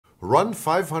Run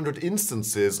 500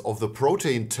 instances of the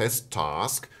protein test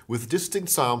task with distinct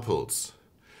samples.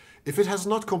 If it has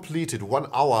not completed 1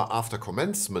 hour after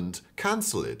commencement,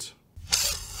 cancel it.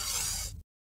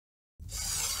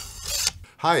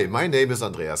 Hi, my name is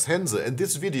Andreas Hense and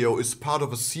this video is part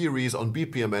of a series on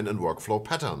BPMN and workflow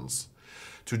patterns.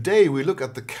 Today we look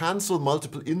at the cancel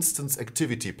multiple instance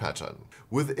activity pattern.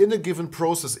 Within a given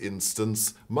process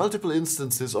instance, multiple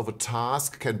instances of a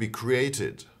task can be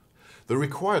created. The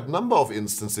required number of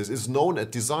instances is known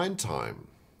at design time.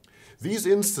 These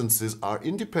instances are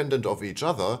independent of each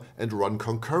other and run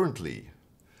concurrently.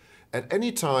 At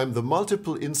any time, the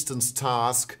multiple instance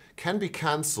task can be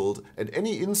cancelled and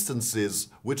any instances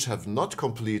which have not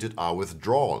completed are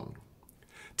withdrawn.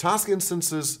 Task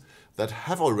instances that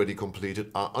have already completed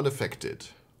are unaffected.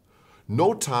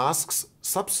 No tasks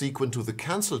subsequent to the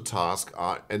cancelled task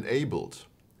are enabled.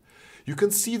 You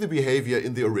can see the behavior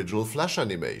in the original Flash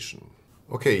animation.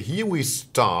 Okay, here we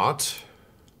start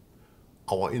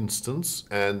our instance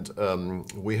and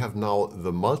we have now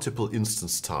the multiple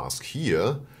instance task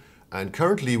here. And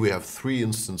currently we have 3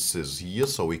 instances here,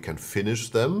 so we can finish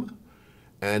them.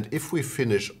 And if we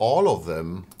finish all of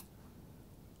them,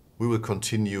 we will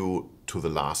continue to the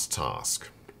last task.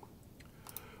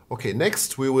 Okay,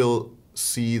 next we will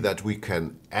see that we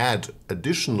can add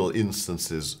additional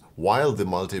instances while the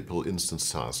multiple instance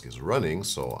task is running.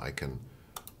 So I can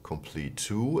complete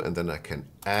 2 and then I can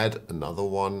add another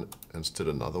one and still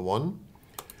another one.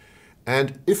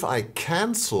 And if I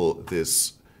cancel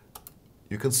this,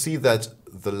 you can see that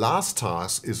the last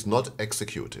task is not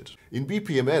executed. In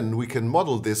BPMN, we can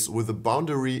model this with a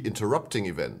boundary interrupting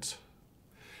event.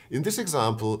 In this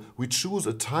example, we choose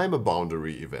a timer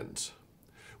boundary event.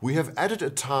 We have added a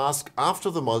task after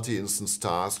the multi-instance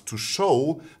task to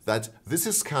show that this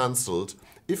is cancelled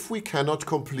if we cannot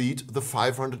complete the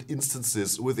 500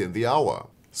 instances within the hour.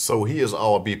 So here's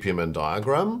our BPMN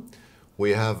diagram.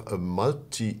 We have a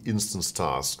multi-instance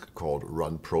task called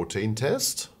run protein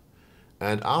test.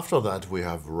 And after that we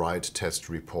have write test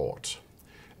report.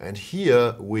 And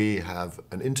here we have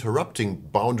an interrupting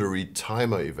boundary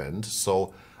timer event.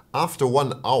 So after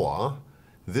 1 hour,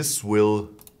 this will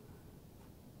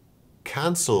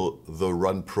cancel the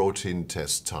run protein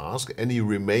test task. Any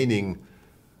remaining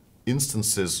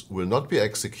instances will not be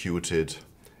executed.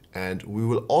 And we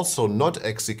will also not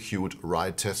execute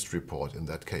write test report in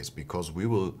that case, because we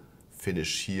will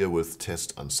finish here with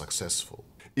test unsuccessful.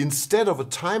 Instead of a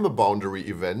timer boundary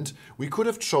event, we could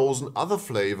have chosen other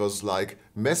flavors like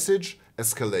message,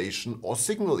 escalation or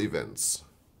signal events.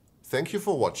 Thank you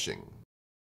for watching.